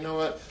kitchen. I said, you know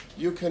what,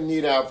 you can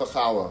knead out the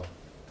challah.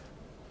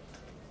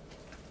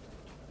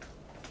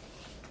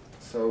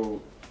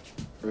 So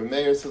Reb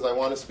Meir says, I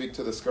want to speak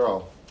to this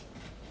girl.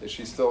 Is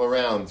she still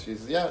around? She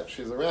says, yeah,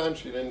 she's around.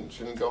 She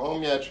didn't go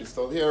home yet. She's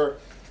still here.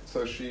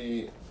 So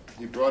he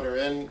brought her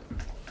in,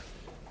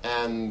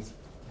 and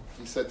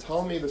he said,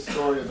 tell me the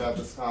story about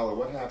this challah.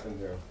 What happened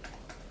here?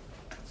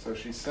 So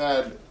she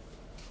said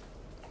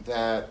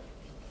that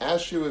as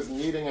she was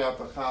kneading out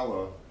the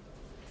challah,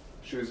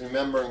 she was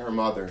remembering her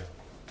mother.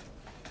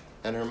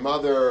 And her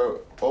mother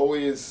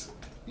always,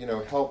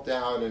 helped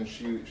out, and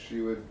she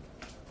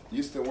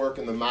used to work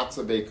in the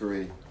matzah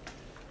bakery.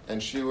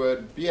 And she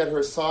would be at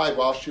her side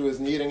while she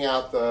was kneading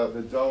out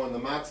the dough in the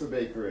matzah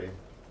bakery.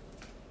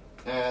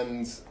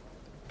 And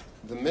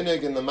the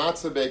minig in the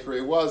matzah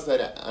bakery was that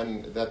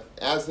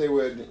as they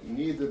would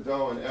knead the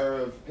dough on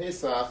Erev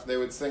Pesach, they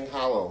would sing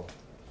Hallel.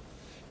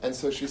 And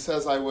so she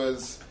says, I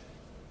was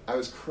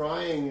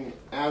crying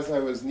as I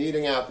was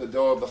kneading out the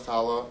dough of the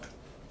challah,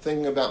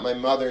 thinking about my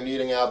mother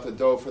kneading out the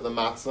dough for the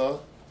matzah.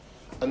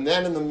 And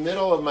then in the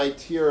middle of my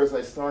tears,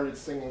 I started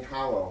singing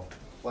Hallel,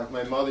 like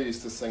my mother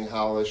used to sing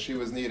Hallel as she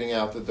was kneading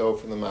out the dough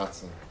for the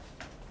matzah.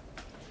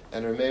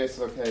 And Reb Meir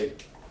says, okay,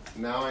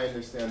 now I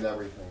understand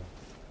everything.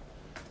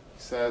 He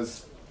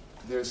says,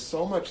 there's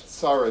so much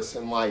tsaros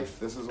in life.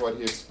 This is what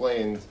he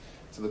explained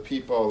to the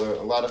people.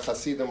 A lot of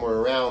Hasidim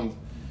were around.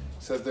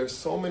 He says, there's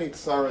so many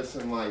tsaros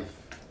in life.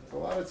 A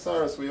lot of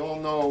tsaros. We all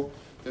know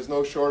there's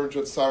no shortage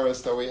of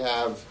tsaros that we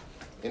have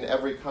in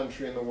every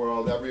country in the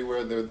world.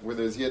 Everywhere where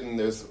there's Yidden,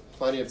 there's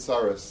plenty of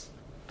tsaros.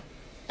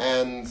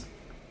 And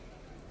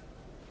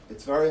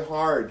it's very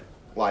hard,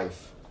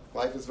 life.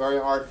 Life is very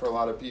hard for a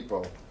lot of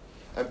people.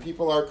 and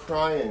people are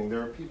crying.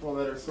 There are people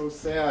that are so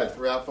sad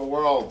throughout the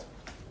world.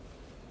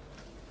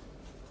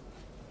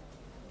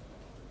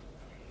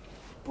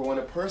 But when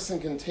a person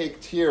can take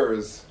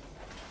tears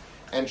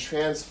and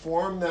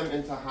transform them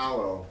into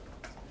hallow,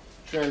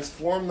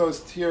 transform those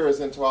tears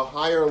into a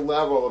higher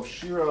level of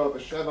shira, of a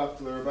shevach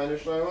to the Rebbeinu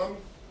Shalom,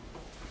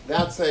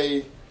 that's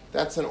the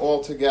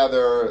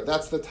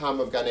tam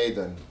of Gan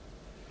Eden.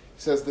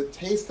 He says, the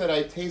taste that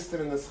I tasted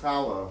in this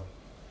challah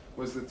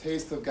was the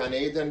taste of Gan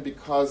Eden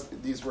because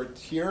these were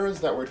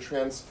tears that were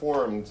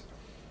transformed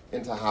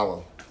into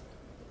hallow.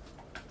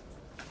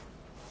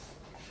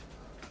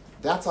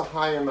 That's a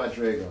higher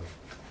madrega.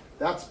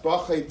 That's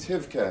bachei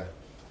tivke.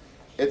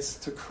 It's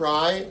to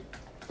cry,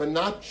 but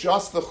not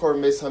just the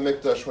Churban Beis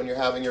Hamikdash when you're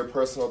having your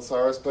personal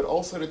tsaros, but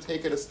also to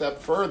take it a step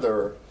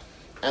further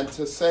and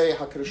to say,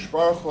 HaKadosh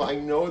Baruch Hu, I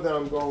know that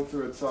I'm going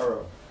through a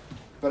tzara,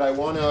 but I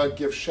want to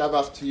give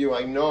shevach to you.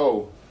 I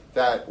know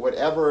that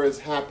whatever is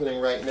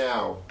happening right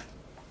now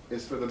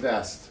is for the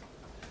best.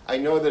 I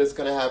know that it's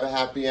going to have a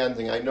happy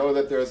ending. I know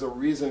that there's a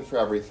reason for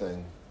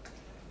everything.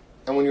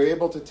 And when you're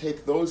able to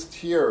take those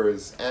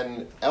tears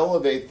and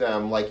elevate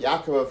them like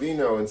Yaakov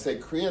Avinu and say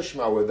Kriya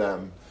Shema with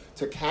them,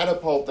 to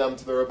catapult them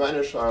to the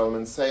Rebbeinu Shalom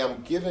and say,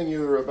 I'm giving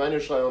you, the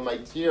Rebbeinu Shalom, my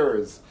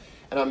tears,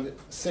 and I'm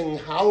singing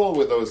Hallel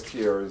with those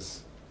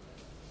tears,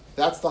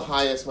 that's the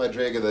highest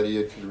madrega that a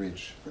yid could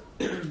reach.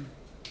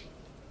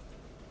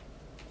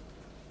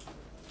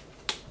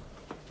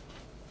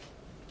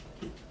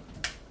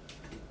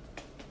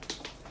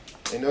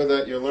 I know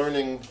that you're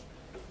learning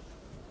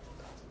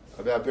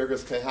about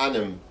Birkas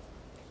Kehanim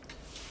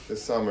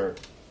this summer.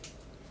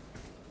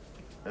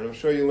 And I'm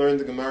sure you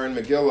learned the Gemara in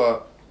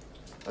Megillah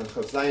on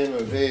Chazayim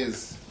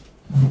Avez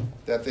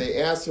that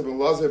they asked Rabbi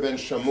Elazar ben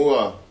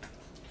Shamua,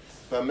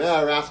 Bameh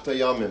arachta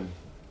yamin.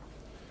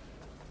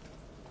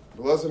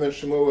 Rabbi Elazar ben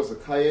Shamua was a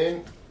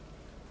Kayin,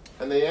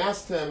 and they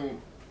asked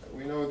him,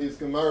 we know these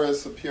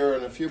Gemaras appear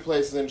in a few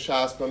places in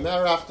Shas,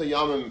 Bameh arachta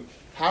yamin,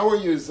 how are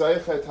you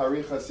Zaychet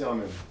Harichas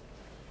Yamin?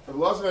 Rabbi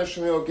Elazar ben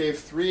Shamua gave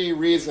 3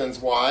 reasons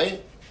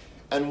why,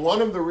 and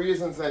one of the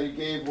reasons that he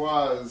gave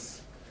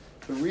was,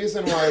 the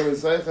reason why it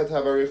was Zaychet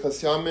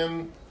Harichas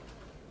Yamin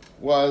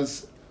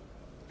was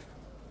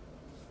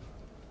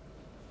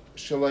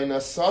Shalei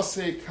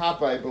Nasasi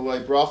Kapai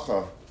B'lei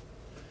Bracha.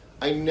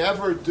 I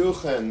never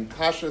duchen,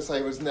 Pashas,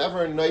 I was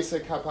never Noise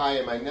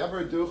Kapayim, I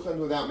never duchen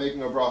without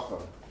making a bracha.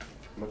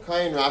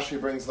 Makayin, Rashi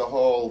brings the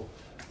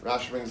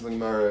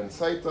Gemara in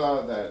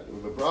Saita, that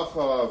the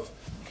bracha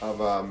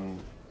of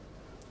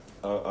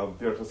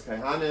Birkas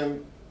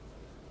Kehanim,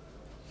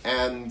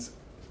 and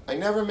I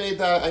never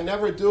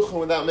duchen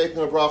without making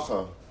a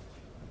bracha.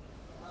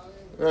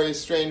 Very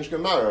strange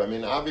Gemara. I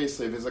mean,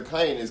 obviously, if he's a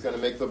kain, he's going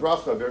to make the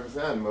bracha,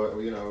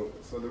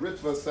 so the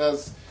Ritva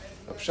says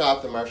a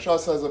pshat, the Marsha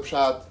says a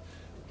pshat,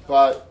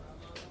 but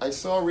I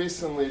saw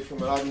recently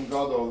from Adam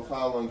Gadol the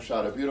following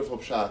pshat, a beautiful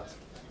pshat,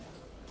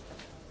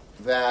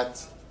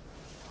 that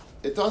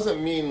it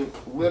doesn't mean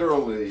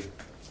literally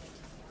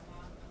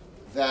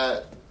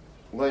that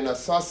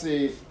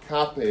Nasasi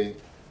kape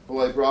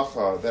b'lei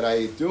bracha, that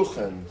I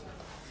duchen.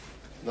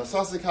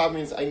 Nasasi kape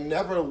means I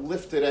never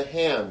lifted a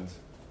hand.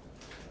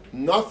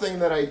 Nothing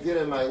that I did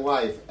in my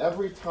life,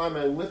 every time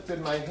I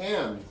lifted my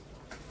hand,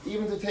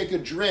 even to take a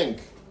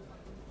drink,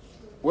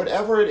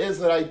 whatever it is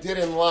that I did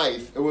in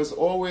life, it was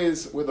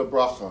always with a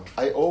bracha.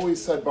 I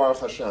always said Baruch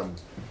Hashem.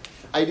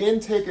 I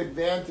didn't take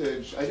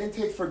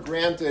for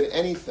granted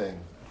anything.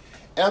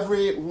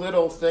 Every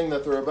little thing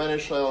that the Rebbeinu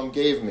Shalom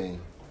gave me,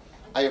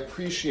 I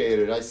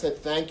appreciated. I said,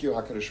 thank you,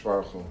 HaKadosh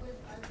Baruch Hu.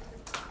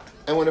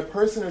 And when a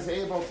person is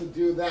able to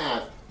do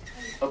that,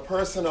 a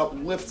person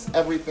uplifts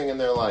everything in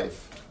their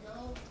life.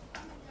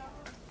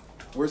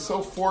 We're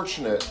so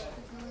fortunate.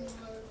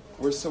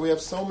 We have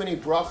so many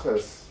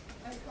brachas,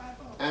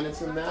 and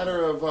it's a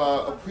matter of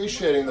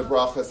appreciating the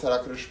brachas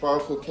that HaKadosh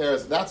Baruch Hu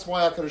cares. That's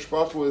why HaKadosh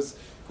Baruch Hu was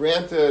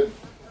granted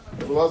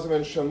Rabbi Elazar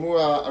ben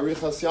Shamua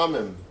Arichas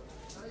Yamim,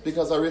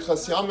 because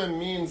Arichas Yamim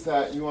means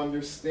that you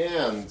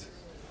understand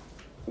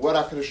what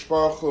HaKadosh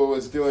Baruch Hu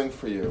is doing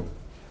for you.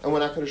 And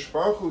when HaKadosh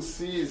Baruch Hu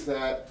sees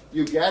that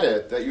you get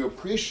it, that you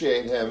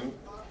appreciate Him,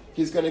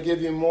 He's going to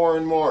give you more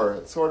and more.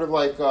 It's sort of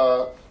like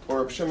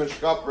or Shimon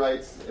Shkop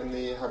writes in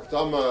the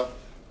Hakdama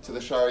to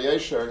the Shar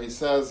Yesher, he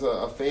says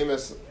a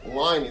famous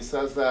line, he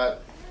says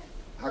that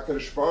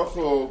HaKadosh Baruch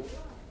Hu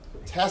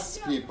tests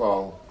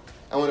people,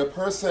 and when a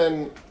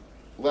person,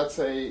 let's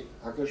say,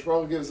 HaKadosh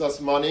Baruch Hu gives us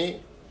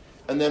money,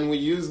 and then we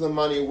use the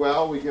money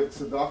well, we give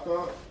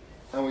tzedakah,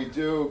 and we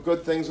do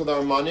good things with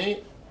our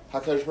money,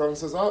 HaKadosh Baruch Hu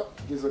says, oh,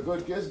 he's a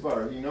good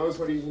gizbar, he knows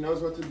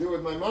what to do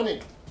with my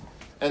money.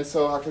 And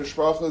so HaKadosh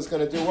Baruch Hu is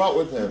going to do what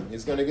with him?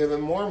 He's going to give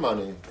him more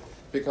money,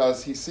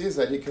 because he sees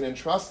that he can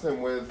entrust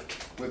him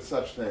with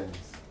such things.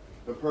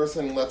 The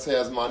person, let's say,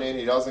 has money and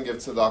he doesn't give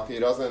tzedakah, he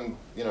doesn't,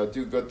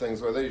 do good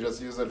things with it, he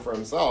just uses it for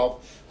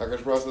himself.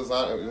 HaKadosh Baruch Hu says,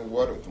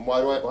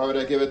 why would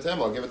I give it to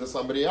him? I'll give it to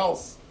somebody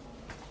else.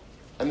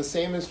 And the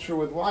same is true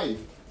with life.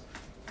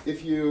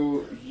 If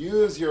you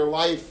use your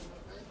life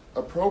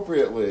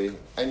appropriately,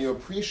 and you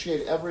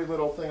appreciate every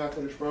little thing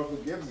HaKadosh Baruch Hu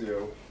gives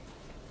you,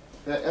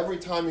 that every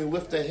time you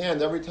lift a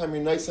hand, every time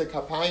you naiseh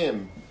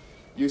kapayim,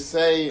 you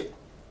say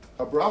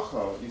a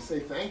bracha, you say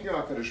thank you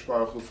HaKadosh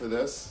Baruch Hu for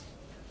this,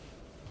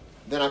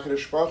 then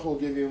HaKadosh Baruch Hu will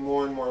give you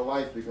more and more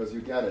life because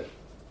you get it.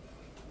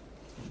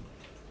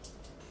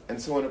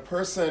 And so when a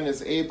person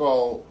is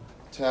able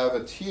to have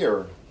a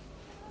tear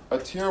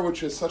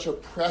which is such a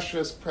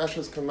precious,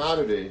 precious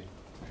commodity,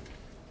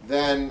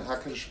 then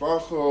HaKadosh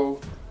Baruch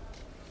Hu,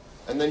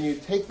 and then you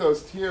take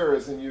those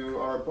tears and you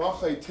are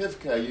bachai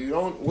tivke, you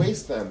don't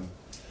waste them,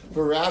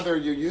 but rather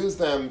you use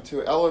them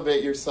to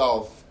elevate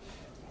yourself,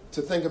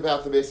 to think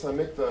about the Beis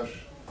HaMikdash,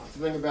 to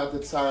think about the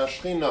Tzara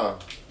Shechina,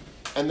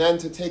 and then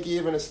to take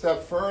even a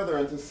step further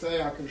and to say,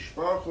 HaKadosh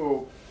Baruch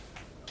Hu,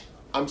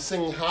 I'm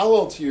singing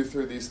Hallel to you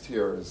through these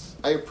tears.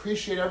 I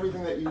appreciate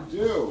everything that you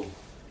do.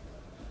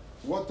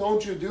 What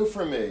don't you do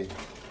for me?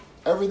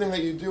 Everything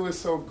that you do is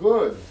so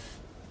good.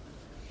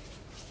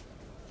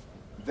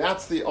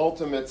 That's the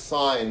ultimate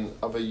sign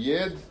of a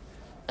Yid,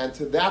 and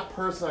to that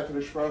person,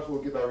 HaKadosh Baruch Hu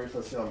will give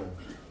Arichas Yamin.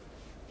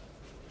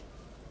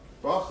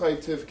 Bachai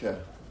tivke.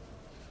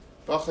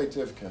 Bachai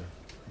tivke.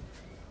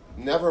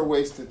 Never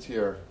waste a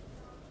tear.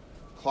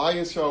 Klal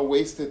Yisrael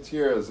wasted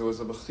tears. It was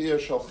a bechia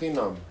shel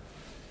chinam.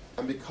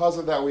 And because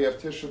of that, we have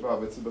Tisha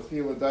B'Av. It's a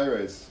bechia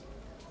l'daires.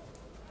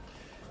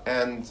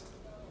 And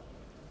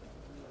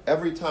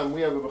every time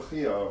we have a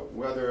bechia,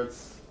 whether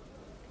it's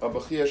a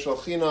bechia shel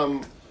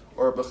chinam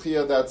or a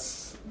bechia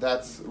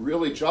that's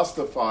really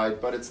justified,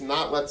 but it's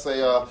not, let's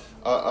say, a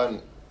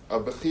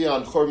bechia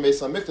on Chor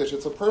Beis HaMikdash,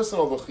 it's a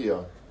personal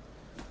bechia.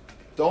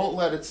 Don't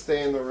let it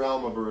stay in the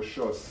realm of a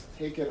reshus.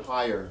 Take it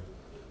higher.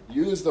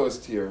 Use those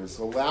tears.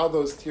 Allow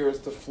those tears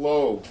to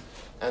flow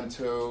and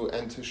to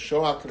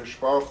show HaKadosh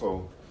Baruch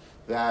Hu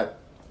that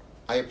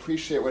I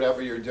appreciate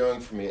whatever you're doing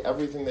for me.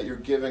 Everything that you're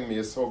giving me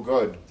is so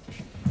good.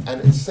 And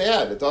it's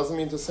sad. It doesn't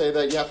mean to say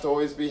that you have to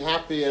always be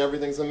happy and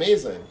everything's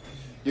amazing.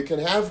 You can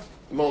have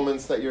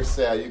moments that you're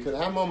sad. You can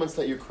have moments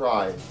that you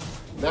cry.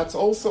 And that's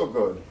also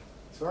good.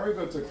 It's very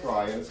good to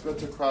cry, and it's good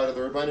to cry to the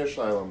Rebbeinu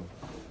Shalom.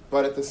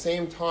 But at the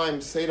same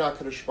time, say to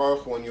HaKadosh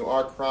Baruch Hu when you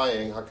are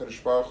crying,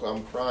 HaKadosh Baruch Hu,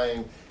 I'm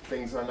crying,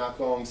 things are not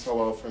going so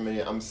well for me,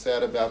 I'm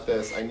sad about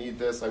this, I need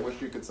this, I wish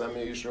you could send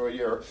me Yeshua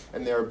here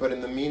and there, but in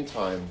the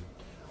meantime,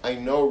 I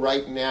know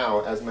right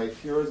now, as my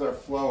tears are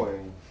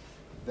flowing,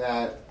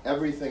 that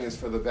everything is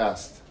for the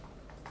best.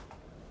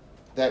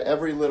 That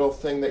every little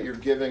thing that you're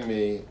giving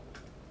me,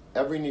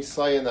 every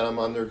nisayon that I'm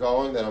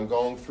undergoing, that I'm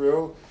going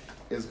through,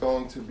 is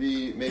going to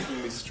be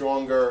making me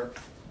stronger,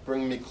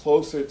 bringing me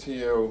closer to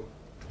you.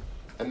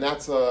 And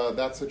that's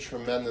a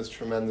tremendous,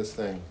 tremendous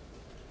thing.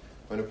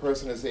 When a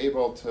person is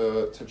able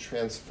to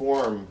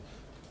transform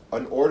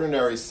an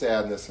ordinary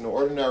sadness, an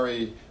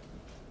ordinary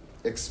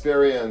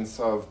experience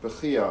of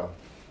bechia,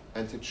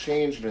 and to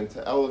change it and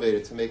to elevate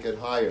it, to make it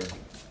higher.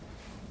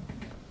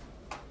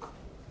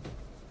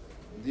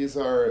 These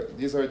are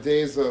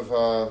days of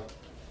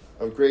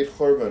great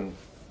churban,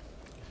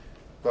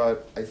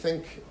 but I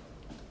think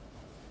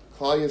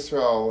Klal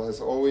Yisrael has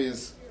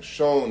always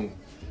shown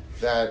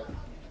that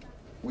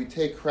we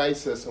take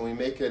crisis and we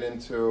make it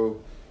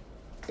into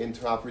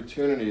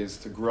opportunities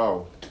to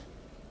grow.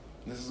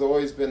 This has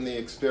always been the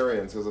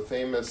experience. There's a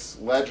famous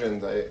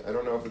legend, I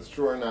don't know if it's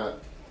true or not,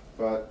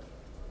 but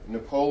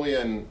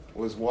Napoleon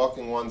was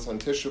walking once on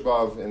Tisha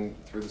B'Av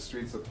through the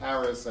streets of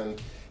Paris,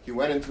 and he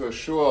went into a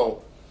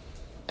shul,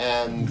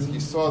 and he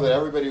saw that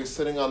everybody was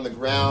sitting on the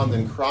ground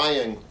and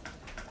crying,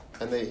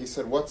 and he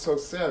said, "What's so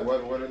sad?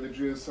 What are the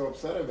Jews so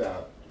upset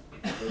about?"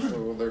 They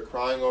said, "Well, they're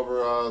crying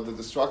over the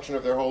destruction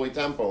of their holy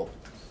temple."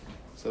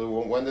 So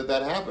when did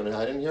that happen?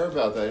 I didn't hear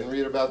about that. I didn't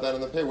read about that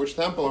in the paper. Which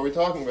temple are we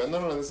talking about?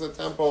 No, this is a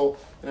temple,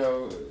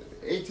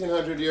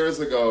 1,800 years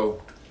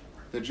ago.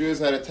 The Jews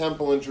had a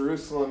temple in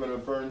Jerusalem and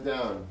it burned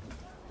down.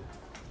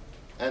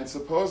 And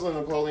supposedly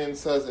Napoleon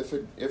says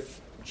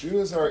if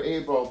Jews are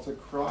able to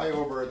cry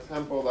over a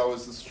temple that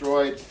was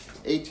destroyed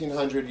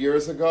 1,800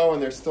 years ago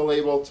and they're still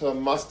able to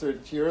muster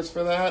tears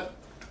for that,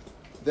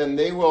 then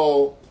they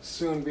will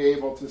soon be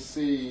able to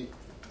see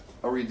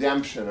a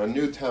redemption, a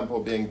new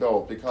temple being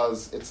built,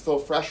 because it's still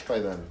fresh by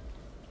then.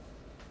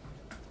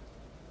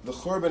 The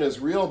churban is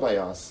real by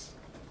us.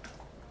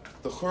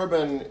 The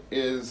churban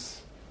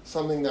is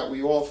something that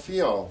we all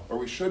feel, or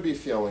we should be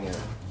feeling it.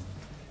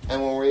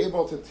 And when we're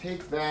able to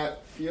take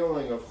that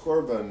feeling of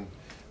churban,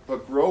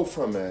 but grow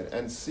from it,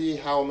 and see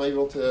how I'm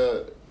able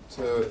to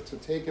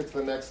take it to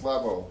the next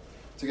level,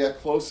 to get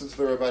closer to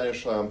the Rebbeinu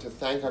Shalom, to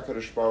thank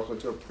HaKadosh Baruch Hu,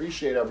 to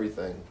appreciate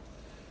everything,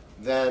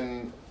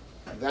 then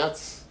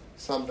that's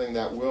something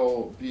that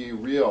will be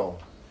real,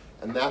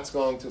 and that's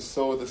going to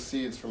sow the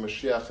seeds for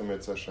Mashiach and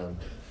Mitzvah Hashem.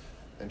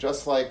 And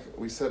just like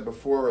we said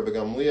before, Rabbi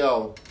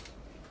Gamliel,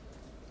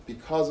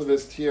 because of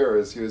his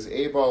tears, he was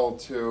able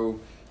to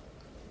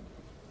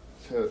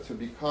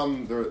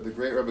become the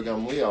great Rabbi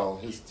Gamliel.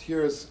 His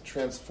tears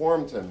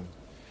transformed him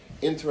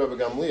into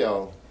Rabbi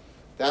Gamliel.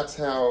 That's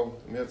how,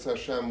 Mitzvah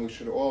Hashem, we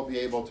should all be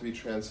able to be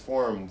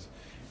transformed.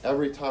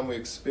 Every time we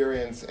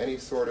experience any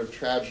sort of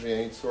tragedy,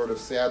 any sort of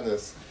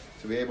sadness,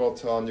 to be able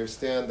to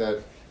understand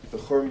that the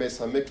Churban Beis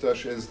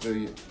HaMikdash is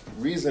the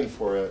reason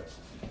for it,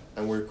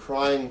 and we're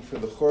crying for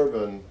the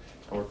Churban,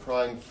 and we're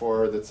crying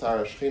for the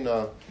Tzara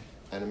Shechina,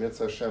 and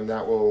Mitzvah Hashem,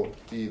 that will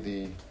be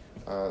the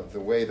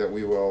way that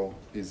we will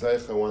be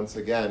Zeicha once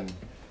again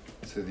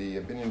to the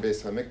Binyan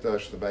Beis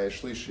HaMikdash, the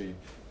Bayis Shlishi,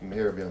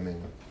 Meher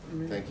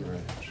B'Yameinu. Thank you very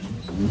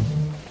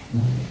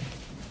much.